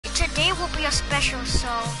today will be a special, so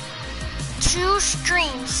 2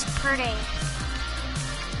 streams per day.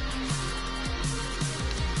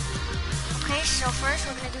 Okay, so first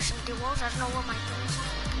we're gonna do some duels. I don't know what my duels are.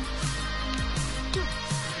 Dude.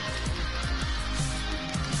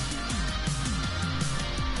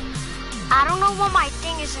 I don't know what my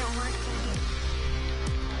thing isn't working.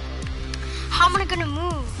 How am I gonna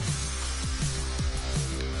move?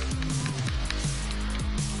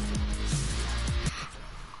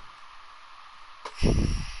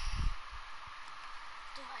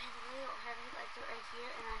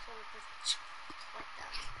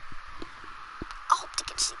 I hope they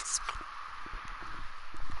can see this.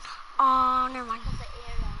 Oh, never mind.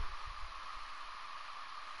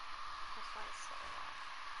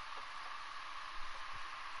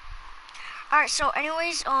 Alright, so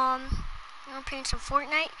anyways, I'm playing some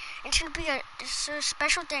Fortnite. It's gonna be a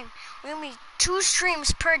special thing. We're gonna be 2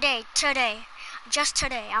 streams per day today. Just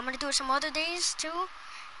today. I'm gonna do it some other days too.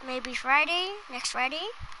 Maybe Friday, next Friday.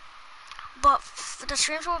 But for the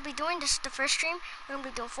streams we'll be doing, this is the first stream. We're gonna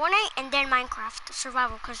be doing Fortnite and then Minecraft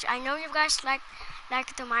survival, because I know you guys like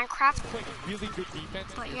the Minecraft. Really good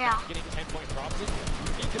defense. But yeah. Getting 10-point drops in.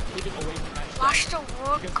 You need to pivot away from that. Watch the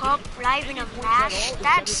World Cup live in a match.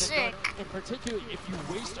 That's sick. And particularly if you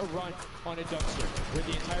waste a run on a dumpster, where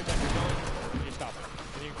the entire time you're going, and you're stopping,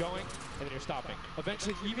 and you're going, and then you're stopping.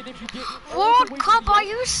 Eventually, even if you get World Cup, are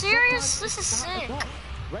you serious? This is sick.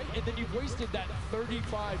 Right, and then you've wasted that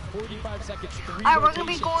 35, 45 seconds. Alright, we're gonna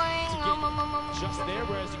be going just there,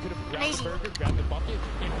 whereas you could have grabbed the burger, grabbed the bucket,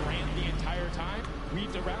 and ran the entire time.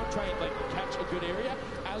 Weaved around, trying to catch a good area,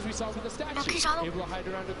 as we saw with the statue. Able to hide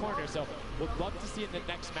around the corner. So we'd love to see in the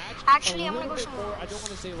next match. Actually, I'm gonna go somewhere. I don't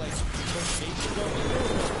want to say coordination going in there,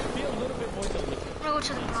 but be a little bit more deliberate. I'm gonna go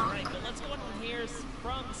to the block. Right, but let's go and hear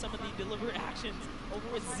from some of the deliberate actions over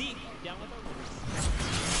with Zeke down with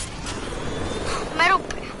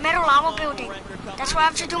Metal llama building. That's where I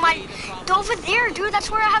have to do my. Over there, dude. That's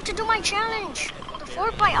where I have to do my challenge. The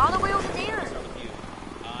fort fight all the way over there.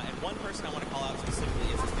 And one person I want to call out specifically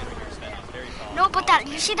is this man right here, Sven. Very tall. No, but that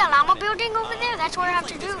you see that llama building over there? That's where I have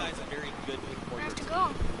to do. This guy's a very good pick for I your have to team. go.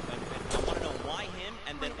 And I want to know why him,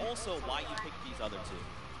 and then also why you picked these other 2.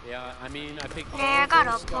 Yeah, I mean, I picked Yeah, I got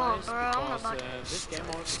those a pull, guys bro. I'm because about this game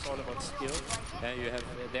mode is all about skill.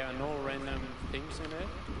 There are no random things in it.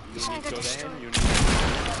 You Just need need to to destroy. land, you need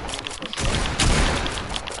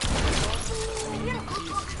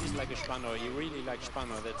he's like a Spanner. He really likes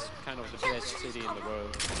Spanner. That's kind of the best city in the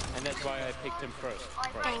world. And that's why I picked him first.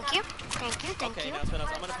 Thank you. Thank you. Thank Okay, you. now Sven, I'm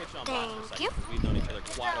going to pitch you on blast for a Thank second, you. because we've known each other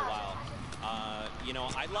quite a while. You know,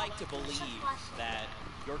 I'd like to believe that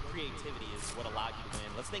your creativity is what allowed you to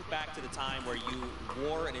win. Let's think back to the time where you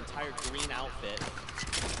wore an entire green outfit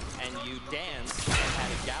and you danced and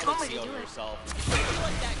had a galaxy over yourself. Do you feel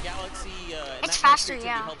like that galaxy and It's that faster, creativity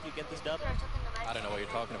yeah. helped you get this dub? I don't know what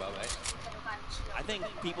you're talking about, mate. I think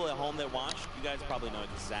people at home that watch, you guys probably know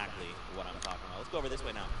exactly what I'm talking about. Let's go over this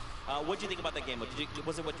way now. What did you think about that game?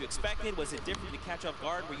 Was it what you expected? Was it different to catch off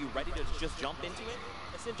guard? Were you ready to just jump into it?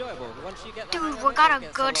 It's enjoyable. Once you get Dude, we got a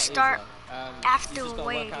good start after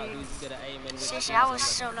wave. Seriously, I was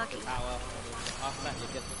so lucky.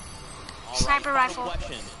 Sniper rifle.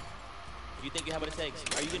 Question. Do you think you have what it takes?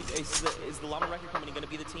 Are you gonna, is the Llama Record Company going to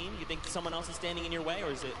be the team? You think someone else is standing in your way, or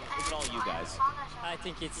is it all you guys? I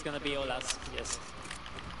think it's gonna be all us, yes.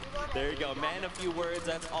 There you go, man. A few words,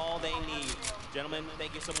 that's all they need. Gentlemen,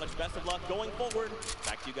 thank you so much. Best of luck going forward.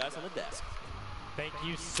 Back to you guys on the desk. Thank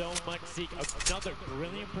you so much, Zeke. Another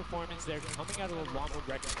brilliant performance there coming out of the Llama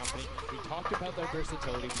Record Company. We talked about their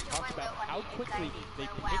versatility. We talked about how quickly they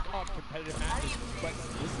pick up competitive matches. But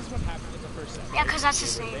this is what happened in the first set. Yeah, because that's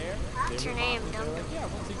his name. That's your name, They're like, yeah,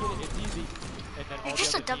 once they get it, it's easy. And then You're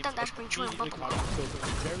just a dum-dum that's been chewing immediately caught up. So it's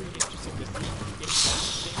very interesting to see if the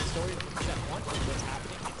same story from set 1 is what's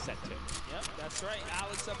happening in set 2. Yep, that's right.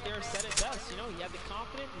 Alex up there said it best. You know, he had the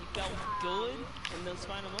confidence, he felt good in those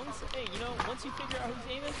final moments. Hey, you know, once you figure out who's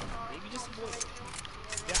aiming, maybe just avoid it.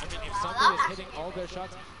 Yeah, I mean, if somebody is hitting all their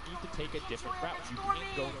shots, you need to take a different route. You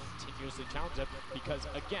can't go and continuously challenge them because,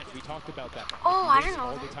 again, we talked about that. Oh, I didn't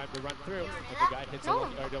know all that. the time to run through, and the guy hits a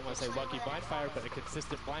lucky, or I don't want to say lucky blind fire, but a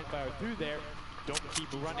consistent blind fire through there. Don't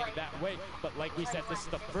keep running that way. But like we said, this is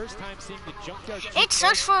the first time seeing the junkyard. It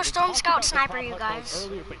sucks for a Storm Scout sniper, you guys.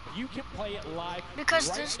 Earlier, but you can play it live Because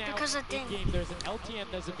right this, now because of thing. in-game. There's an LTM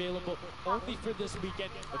that's available only for this weekend.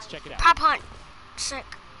 Let's check it out. Pop hunt. Sick.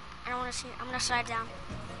 I don't want to see it. I'm gonna slide down.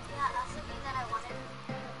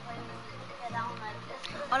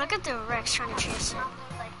 Oh, look at the Rex trying to chase it.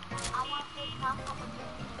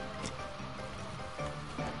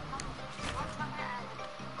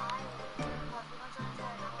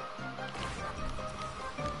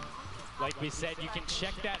 like we said, you can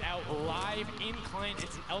check that out live in client.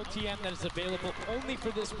 It's an LTM that is available only for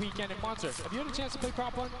this weekend. And Monster, have you had a chance to play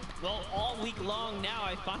Prop Hunt? Well, all week long now,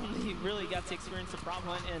 I finally really got to experience the prop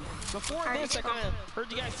hunt. And before this, I kind of heard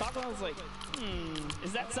you guys talk about it. I was like,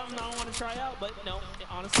 is that something I want to try out? But no,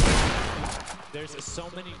 honestly. There's so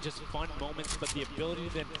many just fun moments, but the ability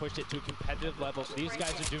to then push it to a competitive level. These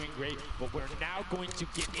guys are doing great, but we're now going to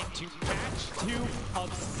get into match 2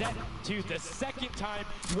 of set 2. The second time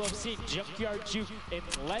you have seen Junkyard Juke, and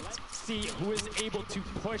let's see who is able to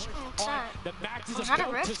push on. The max is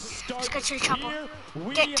about to start. Let's get to the chopper. Here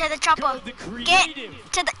we Get to the chopper. go, the Get to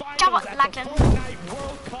the chopper. at the Fortnite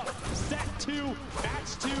World Cup, set 2,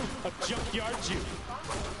 match 2 of Junkyard Juke.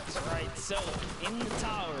 That's right. So, in the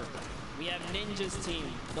tower, we have Ninja's team,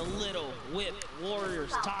 the Little, Whip,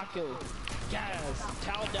 Warriors, Taco, Gaz,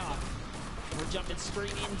 Taldoc. We're jumping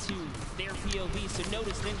straight into their POV, so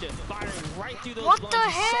notice Ninja firing right through those What buns. the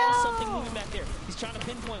He saw hell? something moving back there. He's trying to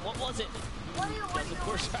pinpoint. What was it? Does, of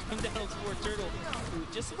course, track him down for Turtle. Ooh,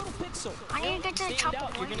 just a little pixel. I need to get to the Stand chopper,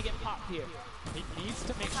 out. You're going to get popped here. He needs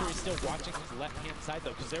to make sure he's still watching his left-hand side,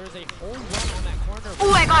 though, because there is a whole run on that corner.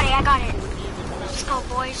 Oh, I got it. Let's go,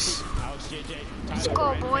 boys. Alex JJ, Let's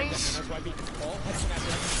go, boys. That's why we all heading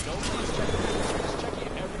after him. Nobody's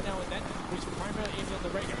checking it every now and then, which primarily aiming on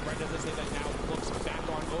the right. And right as I say that now, looks back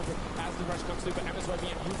on over as the rush comes through, but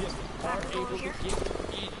MSYB and Rubius are able to get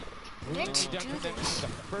in. Let's Really done do for them. this. The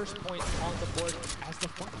first point on the board as the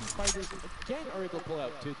Funky Fighters again are able to pull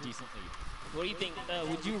out to a decent lead. What do you think?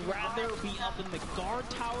 Would you rather be up in the guard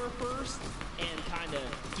tower first and kind of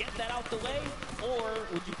get that out the way? Or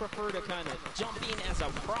would you prefer to kind of jump in as a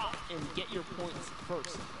prop and get your points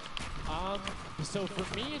first? So for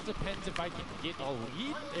me, it depends if I can get a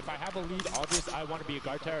lead. If I have a lead, obviously I want to be a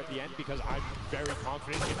guard tower at the end because I'm very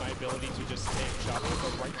confident in my ability to just stay and shot in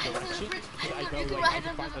the right direction. I know like, I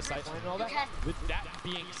can find the sight line and all that. With that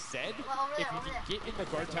being said, if you can get in the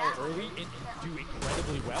guard tower early and do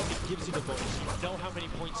incredibly well, it gives you the bonus. You know how many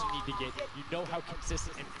points you need to get. You know how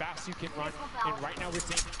consistent and fast you can run. And right now we're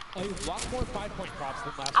seeing a lot more 5-point props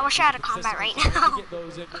than last. I wish I had a combat right now. Get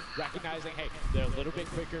those in, recognizing, hey, they're a little bit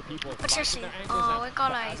quicker. People But seriously, their angles now. we got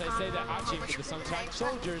But like, as I say that, Hachi for the Sunshine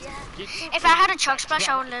Soldiers. if I had a chug splash,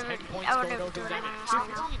 I would never do it right now.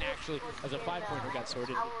 15 actually, as a 5-pointer got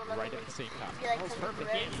sorted right at the same time. That was perfect.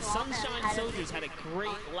 Yeah, the Sunshine Soldiers had a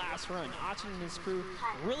great last run. Achin and his crew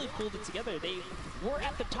really pulled it together. They were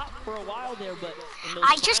at the top for a while there, but in those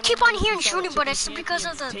I just keep on hearing final shooting, but it's Chicken because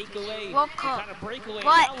of Champions the takeaway, World Cup. kind of breakaway.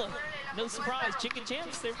 What? Now look, no surprise, Chicken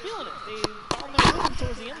Champs, they're feeling it. They found their rhythm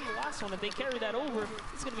towards the end of the last one. If they carry that over,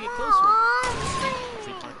 it's going to be a close one.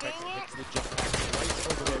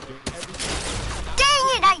 Dang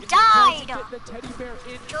it, I died! Get the teddy bear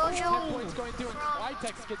in. Jojo. 10 points going through, and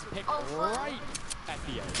Clitex gets picked right at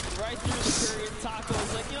the end. Right through the period,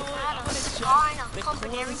 Taco's like, you know what, I'm going to Fine, check I'm the pumping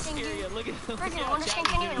close everything, dude. area. Look at Freaking how Wonderskin Jack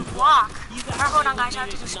can't is even doing. block. He's Alright, hold on, guys, I have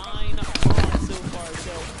to eliminated 9 props so far,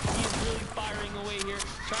 so he's really firing away here,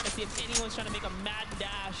 trying to see if anyone's trying to make a mad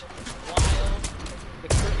dash while the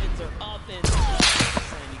curtains are up and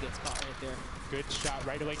Sandy gets caught right there. Good shot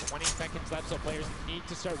right away, 20 seconds left, so players need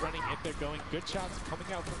to start running if they're going. Good shots coming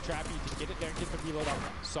out from Trappy to get it there and get the reload up.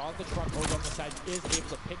 Saw the truck over on the side, is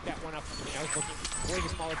able to pick that one up. And now he's looking for the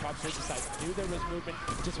smaller props to the side. Knew there was movement,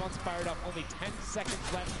 just wants to fire it up. Only 10 seconds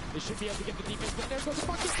left. They should be able to get the defense, but there goes the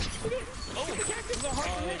bucket. Oh,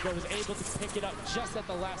 there goes able to pick it up just at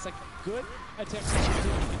the last second. Good attempt. You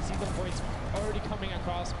can see the points already coming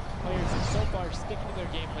across. Players so far sticking to their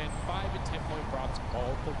game plan. 5 and 10 point props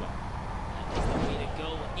all the way. That is the way to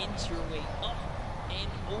go, inch your way up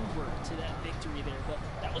and over to that victory there. But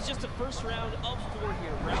that was just the first round of 4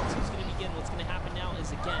 here. Round 2 is going to begin. What's going to happen now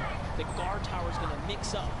is, again, the guard tower is going to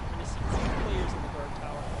mix up. We're going to see 2 players in the guard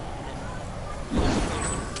tower. And then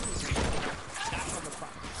back on the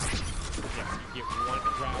prop. Yes, you get 1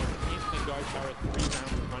 round in the guard tower, 3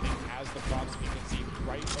 rounds running as the props. You can see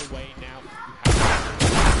right away now. As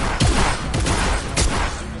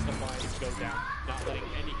soon as the blinds go down, not letting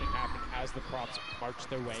anything happen as the props march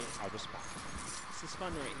their way out of spot. This is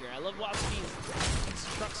fun right here. I love watching these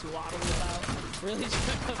trucks waddle about, really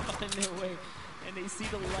trying to find their way. And they see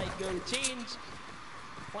the light go to change,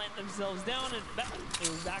 plant themselves down, and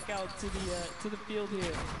back out to the field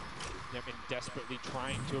here. They've been desperately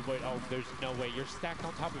trying to avoid. Oh, there's no way. You're stacked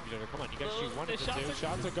on top of each other. Come on, you guys shoot 1 and 2.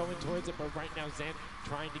 Shots are going towards it, but right now Zan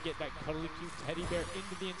trying to get that cuddly cute teddy bear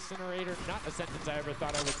into the incinerator. Not a sentence I ever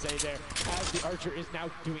thought I would say there. As the archer is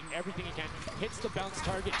now doing everything he can. Hits the bounce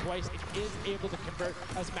target twice and is able to convert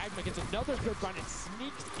as Magma gets another good run and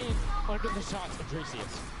sneaks in under the shots of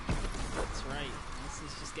Dracius. That's right. This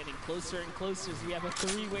is just getting closer and closer as we have a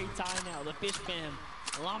three-way tie now. The Fish Fam,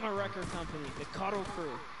 Llama Wrecker Company, the Cuddle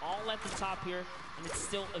Crew, all at the top here, and it's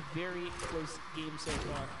still a very close game so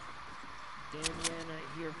far. Damian right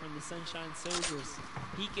here from the Sunshine Soldiers,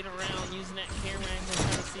 peeking around, using that camera angle,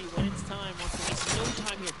 trying to see when it's time. Wants to waste no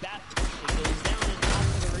time here. Bat, it goes down and off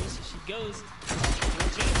of the race as she goes.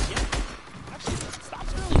 James, yeah, actually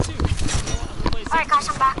stops early too. All right, guys,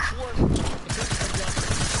 I'm back.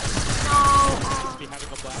 No. Be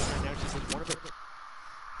having a blast right now. She's in one of her.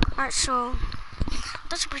 All right, so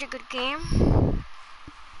that's a pretty good game.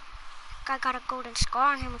 Guy got a golden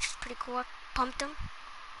scar on him, which is pretty cool. I pumped him.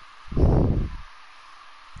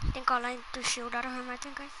 I think I like the shield out of him. I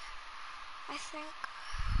think.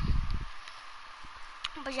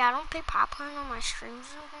 But yeah, I don't play popcorn on my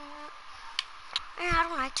streams or anything like that. Yeah, I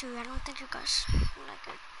don't like to. I don't think you guys like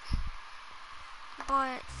it.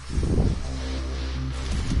 But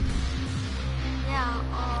yeah,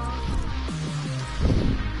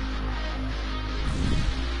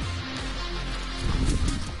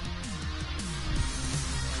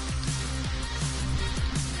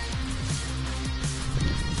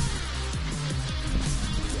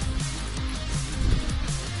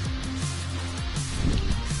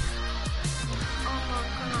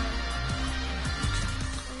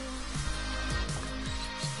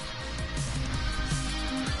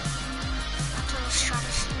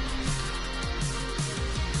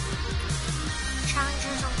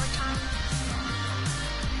 challenges overtime.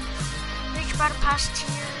 Reach battle pass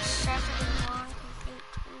tiers 71. Complete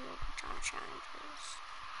 2 overtime challenges.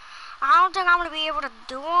 I don't think I'm gonna be able to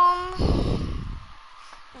do them.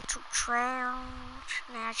 Into challenge.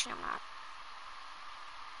 Nah, actually I'm not.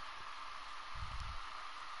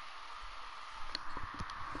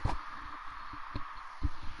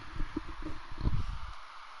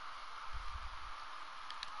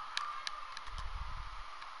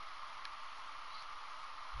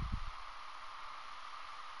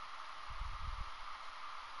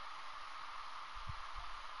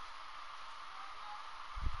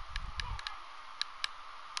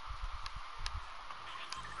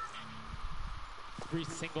 Every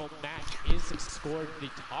single match is scored. The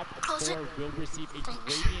top four will receive a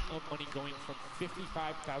gradient of money going from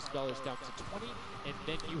 $55,000 down to 20, and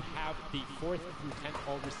then you have the 4th through 10th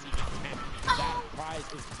all receiving 10. That prize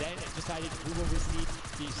is then decided who will receive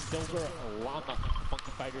the Silver Llama.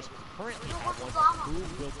 Monkey Fighters currently have one who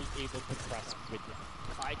will be able to press with them.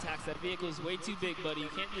 Tax, that vehicle is way too big, buddy. You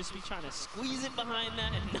can't just be trying to squeeze it behind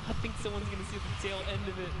that and not think someone's going to see the tail end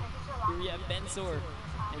of it. Here we have Bensor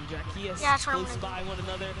and Drakias close by one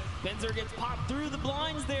another. Bensor gets popped through the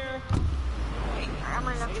blinds there. He's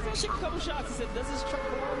actually a couple shots. He said, does his truck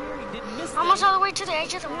go on here? He didn't miss almost all the way to the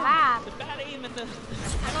edge of the map. The bad aim and the... Big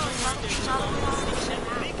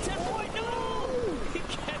 10-point, no! He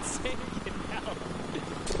can't save it out.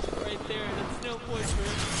 Right there, that's no point for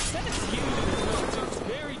him. That is huge. It's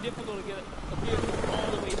very difficult to get a vehicle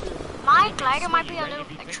all the way through. My glider might be a little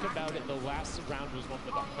If you extra. think about it, the last round was one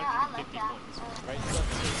with 150 points, right? So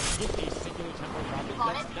with a singular tempo drop,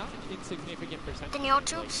 that's not an insignificant percentage. The Neo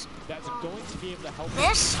tubes? That's going to be able to help.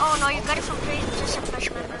 This? Oh no, you got it from PlayStation Plus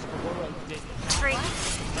member. It's free.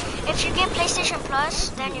 If you get PlayStation Plus,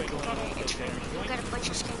 then you can get it. It's free. You get a bunch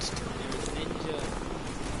of skins too. Ninja,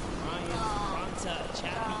 Ryan, Ronta,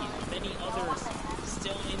 Chappie, and many others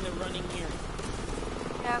still in the running here.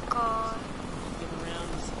 Yeah, God. Looking around,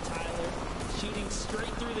 you see Tyler shooting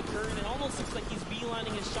straight through the curtain. It almost looks like he's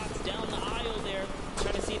beelining his shots down the aisle there,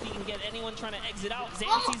 trying to see if he can get anyone trying to exit out.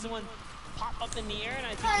 Zan sees the one pop up in the air, and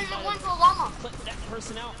I think he might have clipped that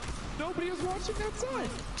person out. Nobody was watching that side.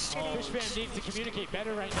 Fish Fan needs to communicate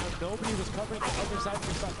better right now. Nobody was covering the other side.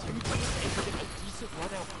 We saw two teams able to get a decent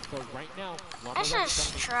run out. But right now, this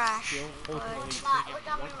is trash.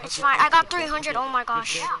 It's fine. I got 300. Oh my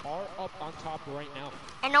gosh. They are up on top right now.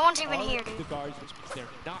 And no one's even here, dude. The guards, which means they're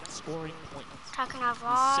not scoring points. I can have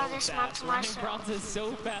all this map to Ryan myself. Bronze is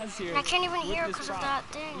so fast here. And I can't even hear because of that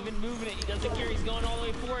thing. Even moving it, he doesn't care. He's going all the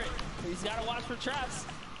way for it. He's got to watch for traps.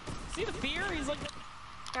 See the fear? He's like...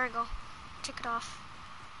 There we go. Take it off.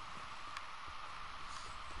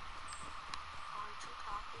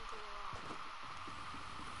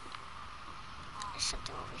 There's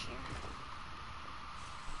something over here.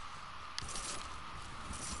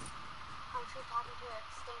 I'm sure talking to it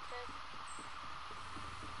stinks.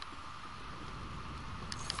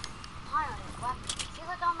 Hi on it. What? See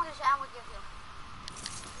what I'm gonna say I will give you.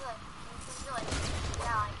 Good. You can do it.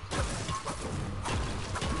 Yeah,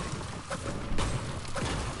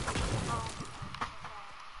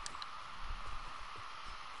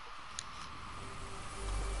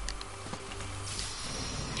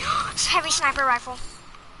 It's a heavy sniper rifle.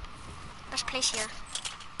 Best place here.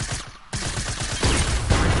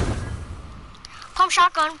 Pump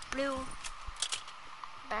shotgun, blue.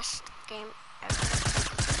 Best game ever.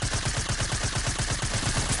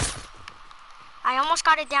 I almost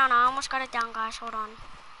got it down, guys. Hold on.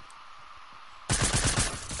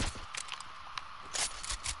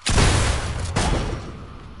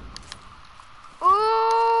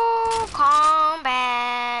 Ooh,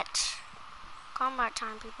 combat. Combat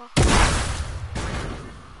time, people.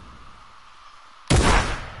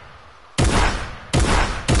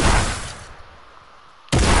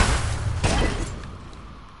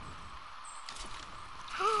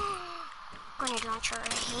 Grenade launcher.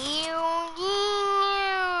 Hell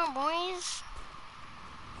yeah, boys.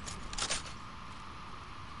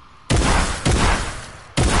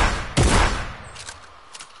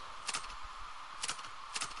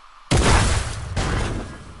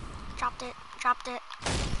 Dropped it.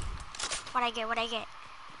 What'd I get?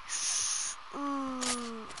 Ooh,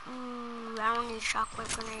 I don't need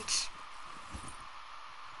shockwave grenades.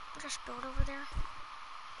 Just build over there.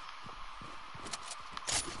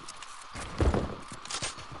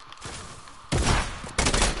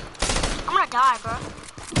 I'm gonna die, bro.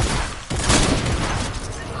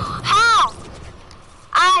 How?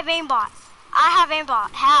 I have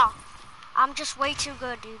aimbot. How? I'm just way too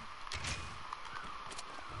good, dude.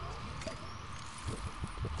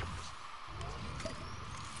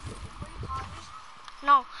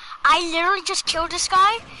 No, I literally just killed this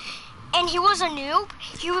guy, and he was a noob.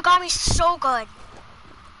 He got me so good.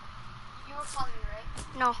 You were calling me, right?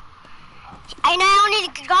 No. And I only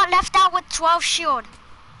got left out with 12 shield.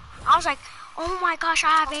 I was like, oh my gosh,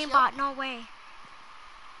 I have aimbot. No way.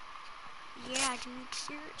 Yeah, dude,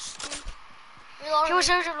 seriously. Reloaded, He was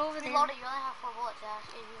over there. Reloaded, you only have 4 bullets. Yeah,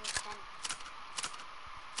 it was 10.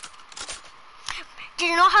 Did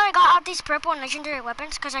you know how I got out these purple and legendary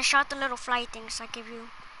weapons? Because I shot the little fly things. I give you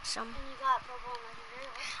some. And you got purple and legendary,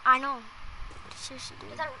 right? I know. Seriously,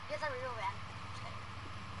 dude. Here's a real van.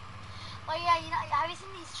 Oh yeah, you know, have you seen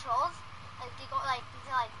these trolls? Like they go like these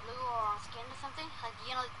are like blue or skin or something. Like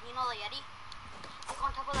you know the Yeti. They go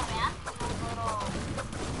on top of the van. You know the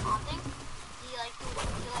little thing. He like to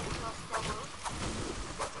still move.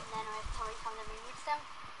 And then if somebody comes and removes them,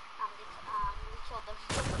 we kill them.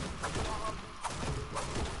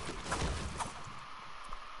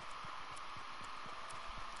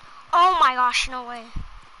 Oh my gosh, no way.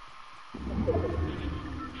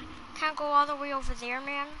 Can't go all the way over there,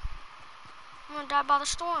 man. I'm gonna die by the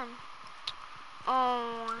storm.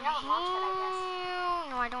 Oh, You have a launcher, I guess.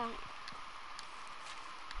 No, I don't.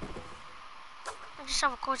 I just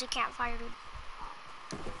have a cozy campfire, dude.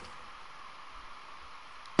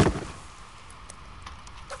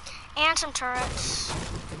 And some turrets.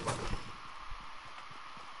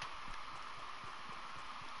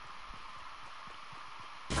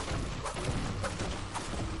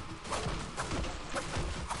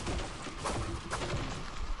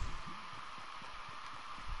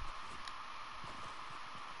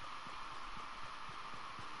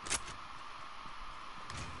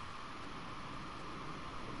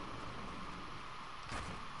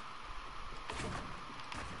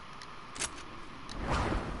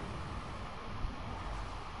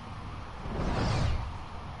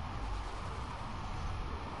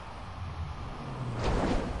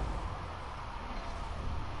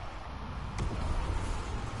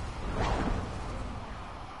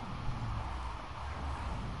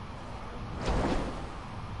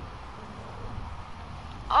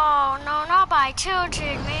 Oh no, not by tilted,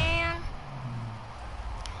 man.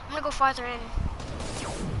 I'm gonna go farther in.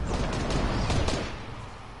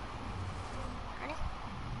 Ready?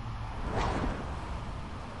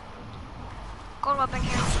 Gold weapon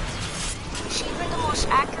here. See, even the most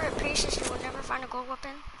accurate pieces, you will never find a gold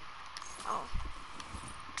weapon. Oh,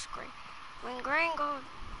 it's great. When gray and gold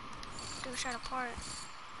do set apart.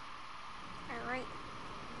 Alright.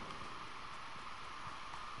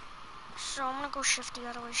 So I'm gonna go shifty,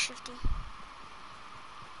 otherwise shifty.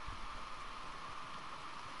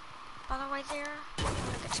 By the way there, I'm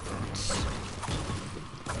gonna get spots.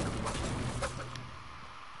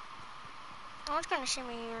 No one's gonna see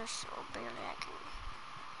me here, so barely I can.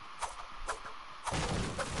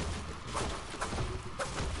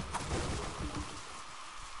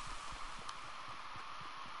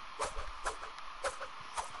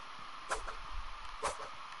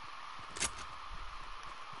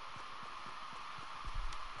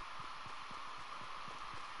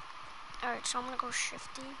 Alright, so I'm gonna go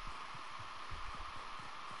shifty.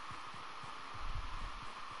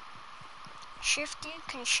 Shifty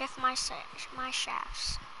can shift my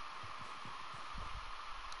shafts.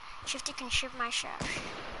 Shifty can shift my shafts.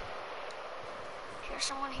 Here's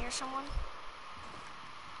someone, here's someone.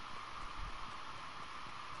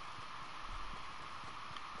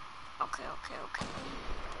 Okay, okay, okay.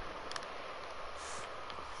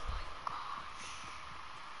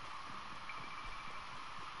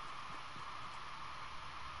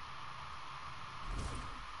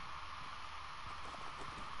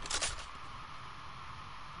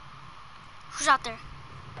 Who's out there?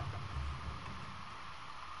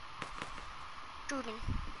 Shooting.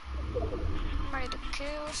 I'm ready to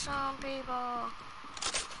kill some people.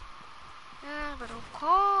 Yeah, but of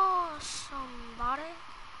course, somebody.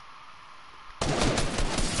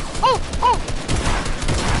 Oh! Oh!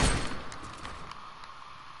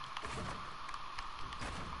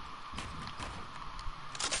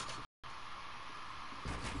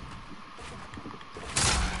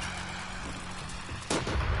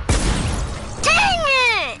 Dang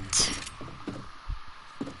it!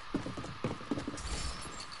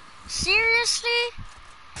 Seriously?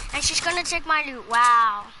 And she's gonna take my loot.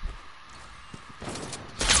 Wow.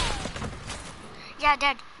 Yeah,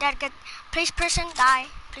 dead. Dead, get. Please, person, die.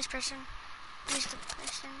 Please, person. Please, the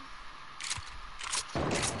person.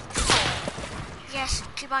 Yes,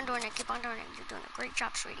 keep on doing it. Keep on doing it. You're doing a great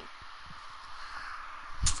job, sweetie.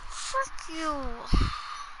 Fuck you.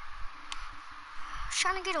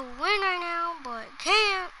 Trying to get a win right now, but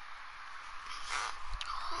can't.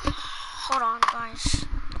 Hold on, guys.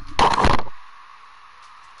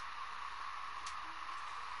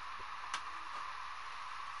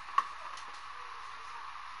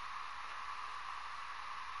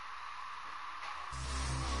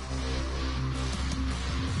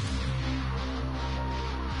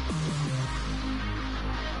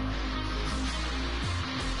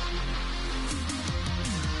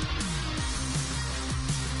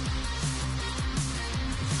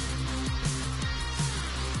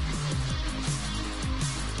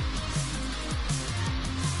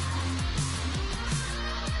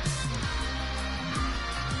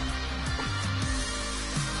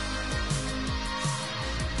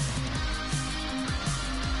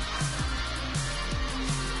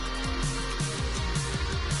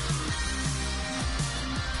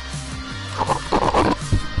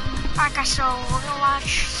 Alright guys, so we're gonna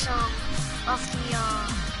watch some of the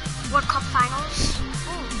World Cup finals.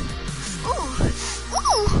 Ooh,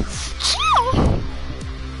 chill!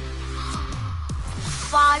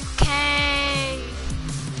 5K!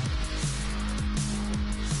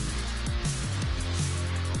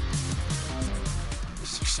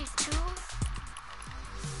 $62?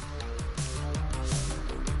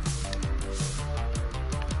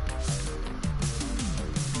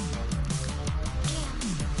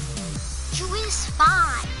 Is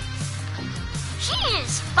fine. She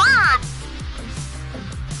is fine.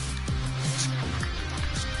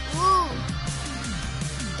 Ooh.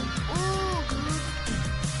 Ooh, good.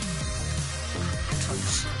 I told you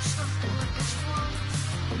stuff for this one.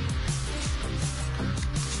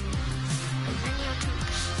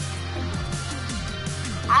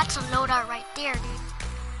 That's a loadout right there, dude.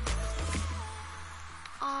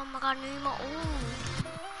 Oh my god, Nemo. Ooh.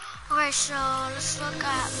 Okay, so let's look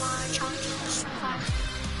at my challenges. 25.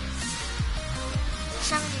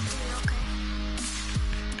 73, okay.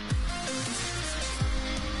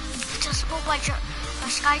 Accessible by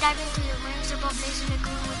skydiving to the rings above laser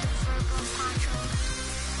lagoon with the vertical poncho.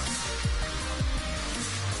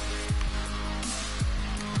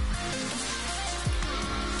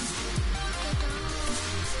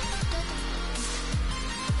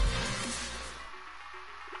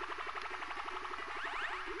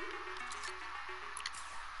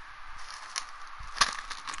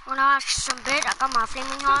 When I watch some bit, I got my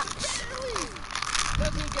flaming hot.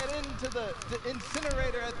 Doesn't get into the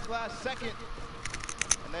incinerator at the last second.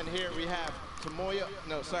 And then here we have Tomoya.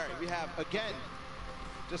 No, sorry, we have again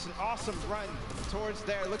just an awesome run towards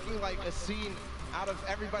there, looking like a scene out of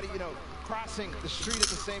everybody, you know, crossing the street at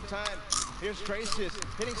the same time. Here's Dracius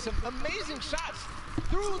hitting some amazing shots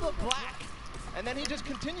through the black. And then he just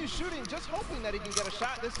continues shooting, just hoping that he can get a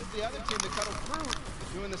shot. This is the other team that cuddled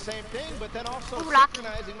through, doing the same thing, but then also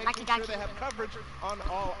synchronizing, making sure they have coverage on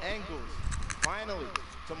all angles. Finally,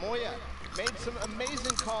 Tomoya made some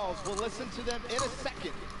amazing calls. We'll listen to them in a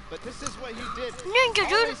second, but this is what he did. Ninja,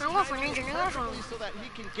 dude. I'm going for Ninja. So that he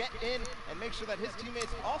can get in and make sure that his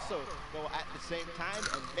teammates also go at the same time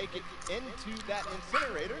and make it into that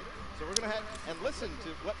incinerator. So we're going to head and listen to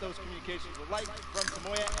what those communications were like from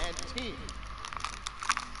Tomoya and team.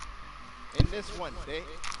 In this one, they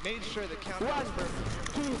made sure the countdown was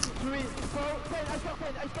perfect. 2, 3, 4, 10, I got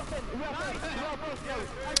 10, I got 10. We are both, we are both go.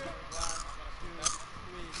 1, 2,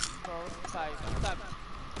 3, 4, 5, stop.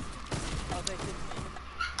 I'll take it.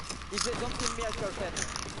 If they don't kill me, I score 10.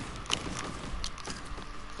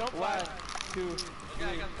 Don't 1, fly. 2, 3,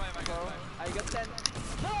 I got 5, I got 4. 5. I got 10.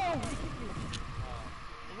 No! He kicked me.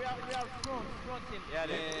 We are strong team. Yeah,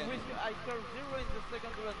 I scored 0 in the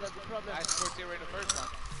second round, that's the problem. I scored 0 in the first one.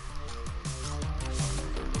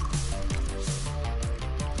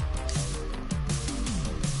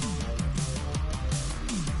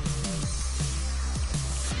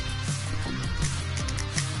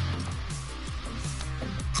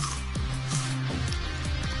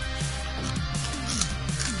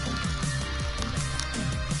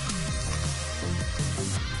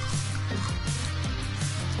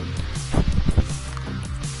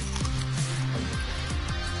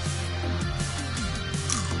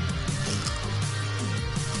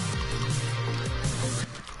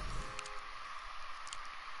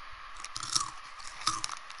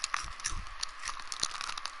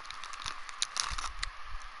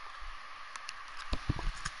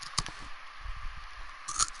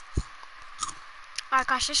 Alright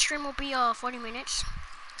guys, this stream will be 40 minutes.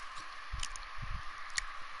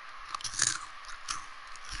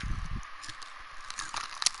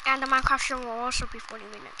 And the Minecraft stream will also be 40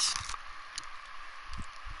 minutes.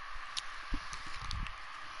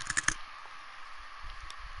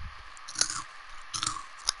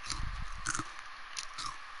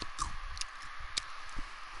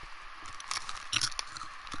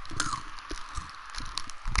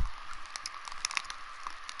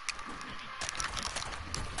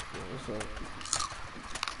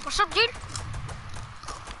 What's up, dude?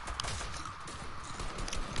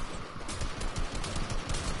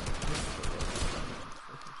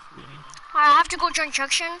 I have to go join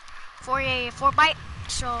Junction for a 4-bite,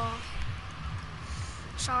 so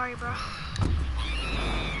sorry, bro.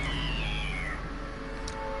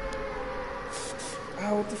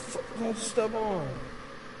 Ow, what the fuck did I just step on?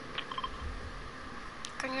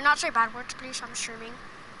 Can you not say bad words, please? I'm streaming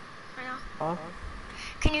right now. Huh?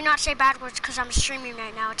 Can you not say bad words because I'm streaming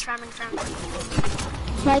right now? It's family friendly.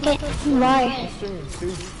 Like it? Why? I'm streaming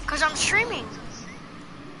too. Because I'm streaming.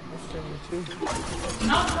 I'm streaming too.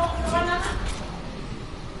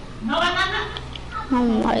 Oh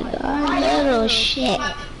my god, little shit.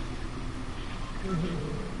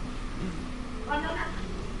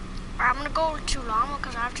 I'm gonna go to Llama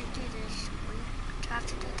because I have to do this. I have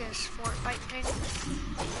to do this Fortnite thing.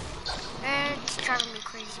 It's driving me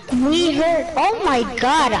crazy. We heard, oh my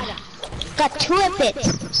god. Got 2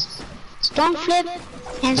 epics. Storm flip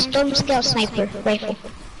and storm scale sniper rifle.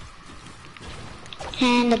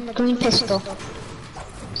 And a green pistol.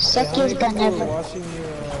 Suckiest gun ever. Watching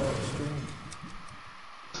your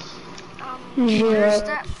stream. Where's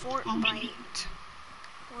that Fortnite?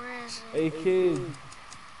 Where is it? Hey kid.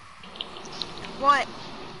 What?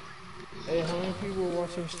 Hey, how many people are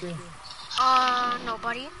watching stream?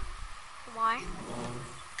 Nobody. Why?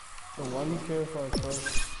 So why do you care if I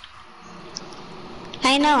curse?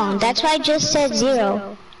 I know, that's why I just said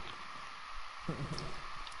 0.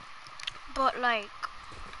 But like,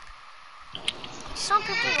 some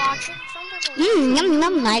people watching, some people. Yum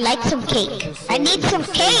yum, I like some cake. I need some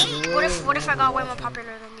cake. What if I got way more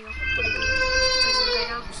popular than you? Would it be right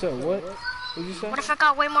now? So what? What'd you say? What if I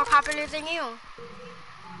got way more popular than you?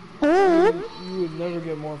 Ooh. You would never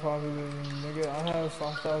get more popular than me, nigga. I have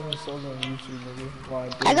 5,000 subs on YouTube, nigga. Why?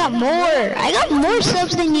 I got more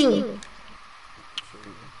subs than you.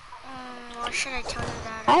 Or should I tell you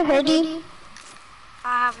that? I heard you. I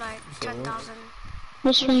have like 10,000.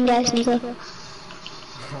 Whispering guys, Nico. I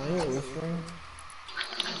ain't whispering.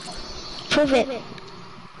 Prove it.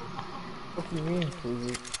 What do you mean,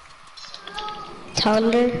 prove it?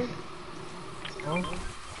 Toddler. Huh?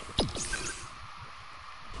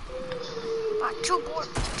 Two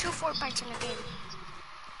Fortnites in a game.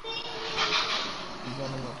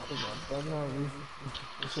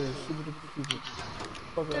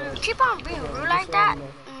 Dude, keep on being rude like that.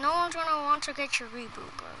 No one's gonna want to get your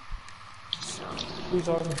reboot, bro. So. Who you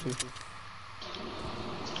talking to?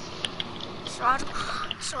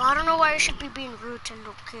 So I don't know why you should be being rude to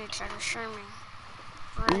little kids that are streaming.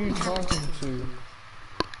 Who you talking to?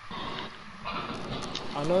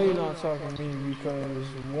 I know you're not talking to me because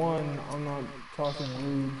 1, I'm not talking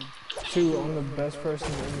rude. 2, I'm the best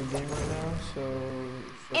person in the game right now, so...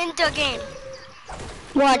 In the game?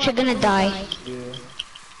 Watch, you're gonna die. Yeah.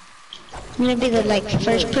 I'm gonna be the, like,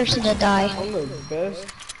 first person to die. I'm the best?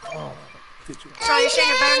 Oh. So you're saying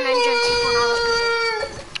you're better than Ninja and T4 and all those people?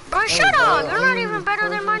 Bro, shut up! You're not even better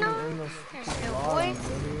than mine. Yes, you boy.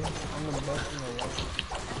 I'm the best in the world.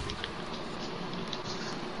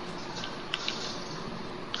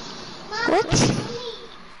 What?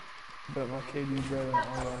 But my KD's better than all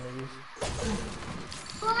y'all niggas.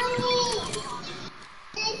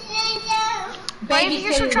 Baby,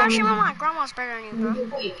 you're so trashy, mama. Grandma's better than you, bro.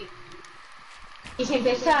 Y se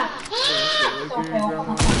empieza. Look at your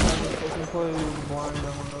grandma knows how to fucking play. Your blind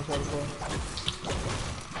grandma knows how to play.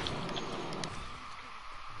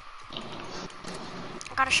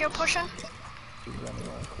 I got a shield pushing.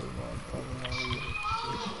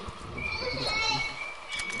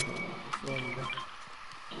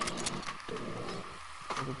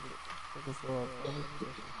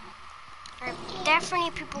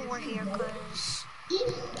 Definitely people were here because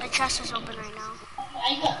the chest is open right now.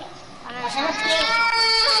 I know the chest is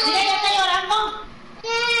open.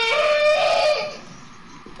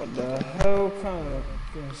 What the hell kind of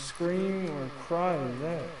fucking scream or cry is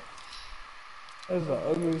that? That's the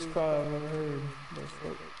ugliest cry I've ever heard.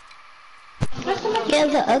 Yeah,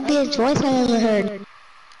 the ugliest voice I've ever heard.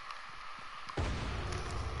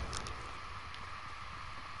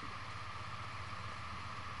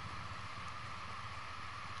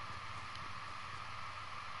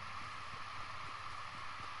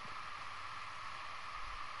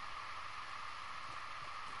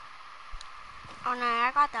 Oh no,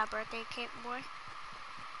 I got that birthday cake, boy.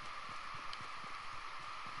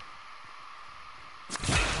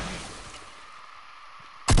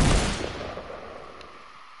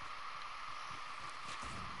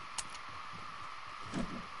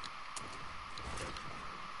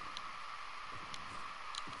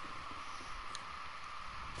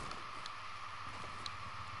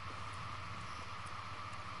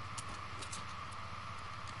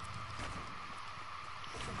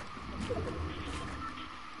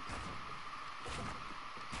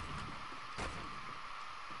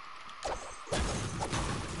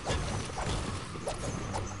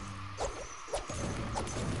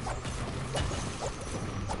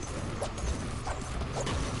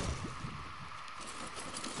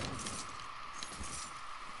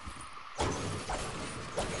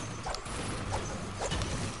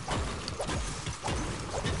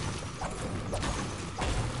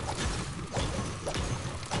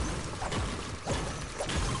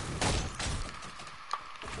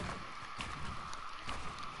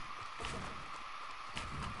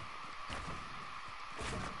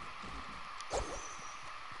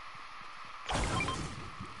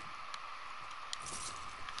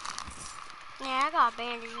 Yeah, I got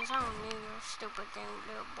bandages. I don't need your stupid thing,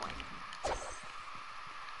 little boy.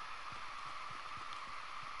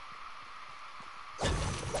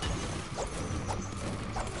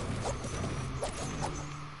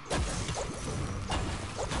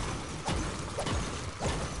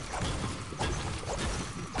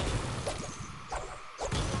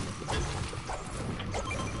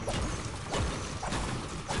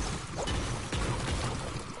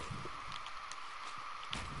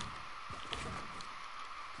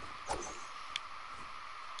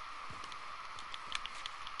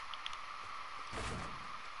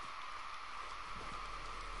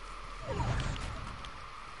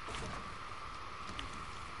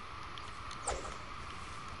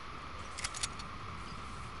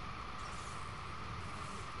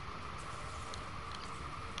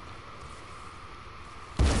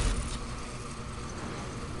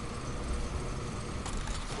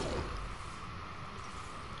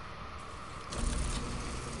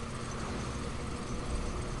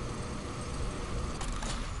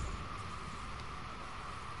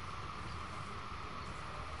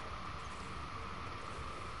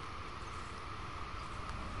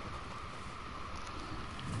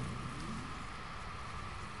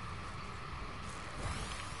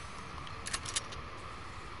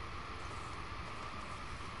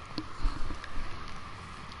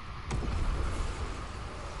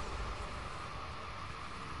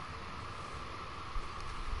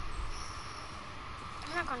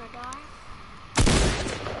 I'm not gonna die.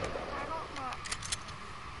 I don't know.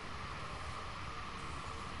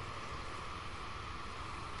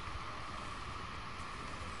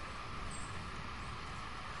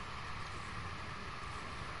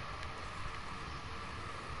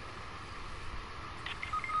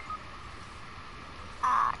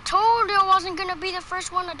 I told you I wasn't gonna be the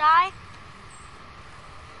first one to die.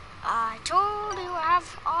 I told you I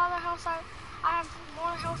have all the health. I have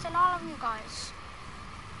more health than all of you guys.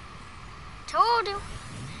 Told you.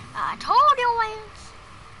 I told you, Lance.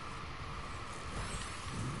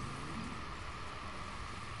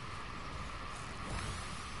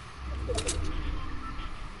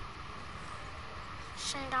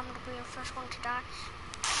 Saying I'm gonna be the first one to die.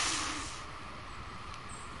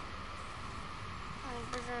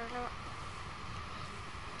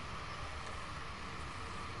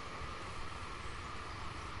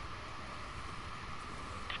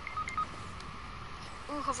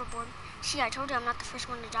 Ooh, hoverboard. See, I told you I'm not the first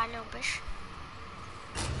one to die, little bitch.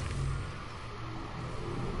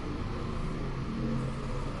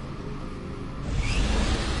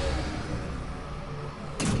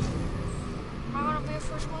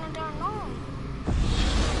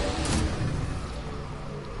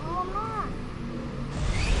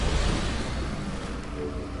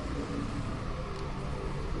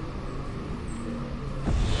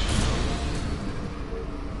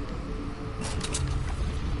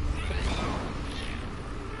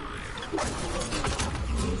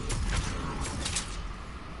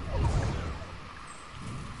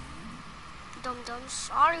 dums.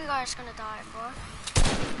 All you guys gonna die, bro.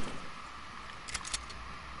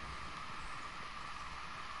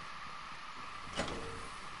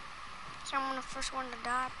 So I'm the first one to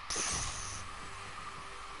die.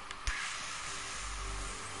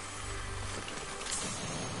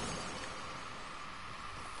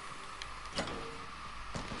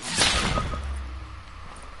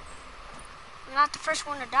 I'm not the first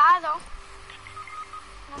one to die, though.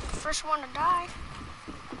 I'm not the first one to die.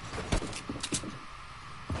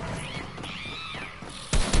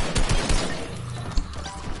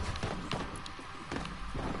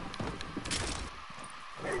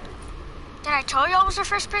 Did I tell you I was the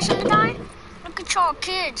first person to die? Look at y'all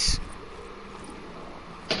kids.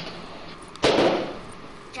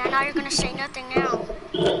 Yeah, now you're gonna say nothing now.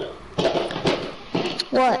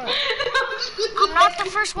 What? I'm not the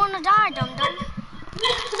first one to die, dum-dum.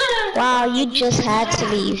 Wow, you just had to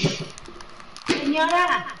leave.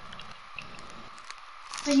 Señora.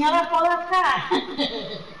 Señora, ¿puedo estar?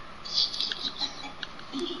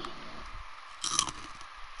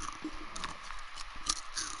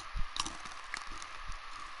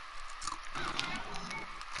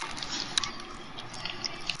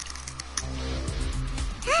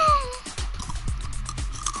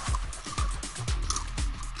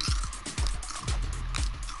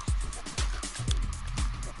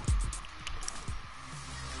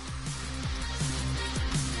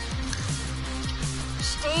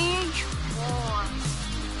 Stage 4.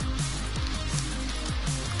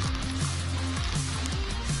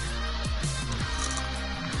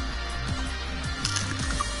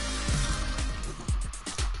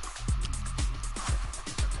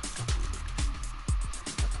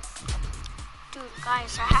 Dude,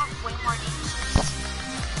 guys, I have way more games.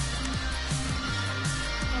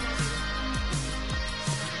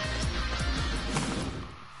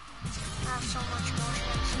 I have so much more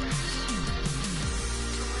games.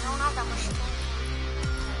 We don't have that much time.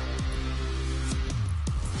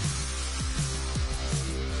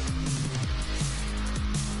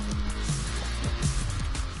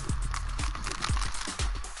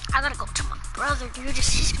 I gotta go to my brother, dude.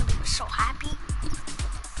 He's gonna be so happy.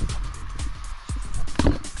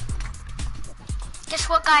 Guess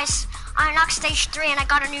what, guys? I knocked stage 3 and I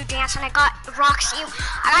got a new dance and I got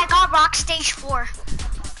I got rock stage 4.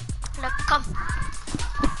 Look, come.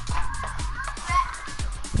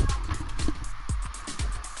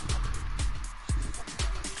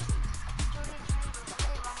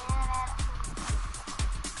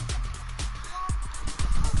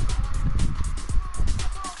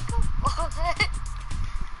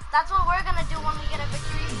 That's what we're gonna do when we get a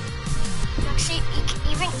victory. Look, see,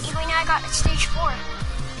 even I got stage 4.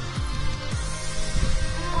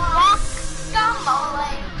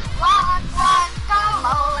 Guacamole,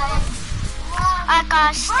 guacamole.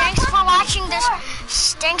 Guys, thanks for watching this.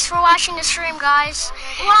 Thanks for watching the stream, guys.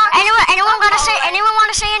 Anyone wanna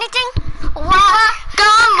say anything?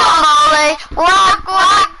 Guacamole,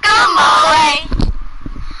 guacamole.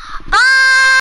 Bye.